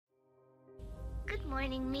Good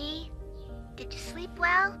morning, me. Did you sleep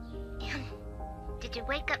well? And did you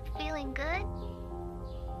wake up feeling good?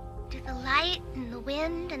 Do the light and the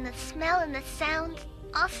wind and the smell and the sounds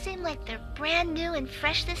all seem like they're brand new and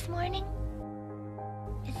fresh this morning?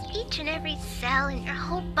 Is each and every cell in your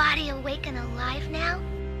whole body awake and alive now?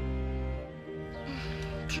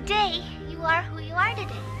 Today, you are who you are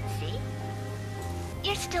today, see?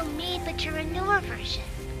 You're still me, but you're a newer version.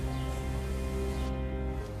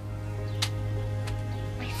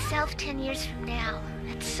 Myself 10 years from now.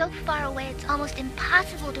 It's so far away it's almost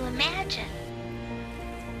impossible to imagine.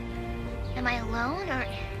 Am I alone, or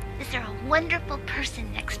is there a wonderful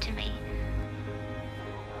person next to me?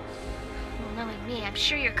 Well, knowing me, I'm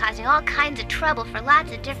sure you're causing all kinds of trouble for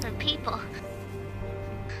lots of different people.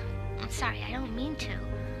 I'm sorry, I don't mean to.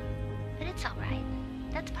 But it's alright.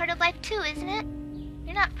 That's part of life too, isn't it?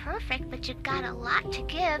 You're not perfect, but you've got a lot to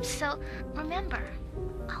give, so remember,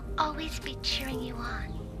 I'll always be cheering you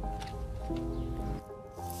on.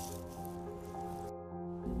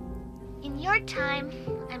 In your time,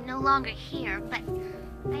 I'm no longer here, but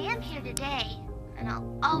I am here today, and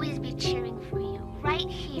I'll always be cheering for you, right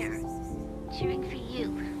here, cheering for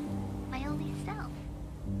you.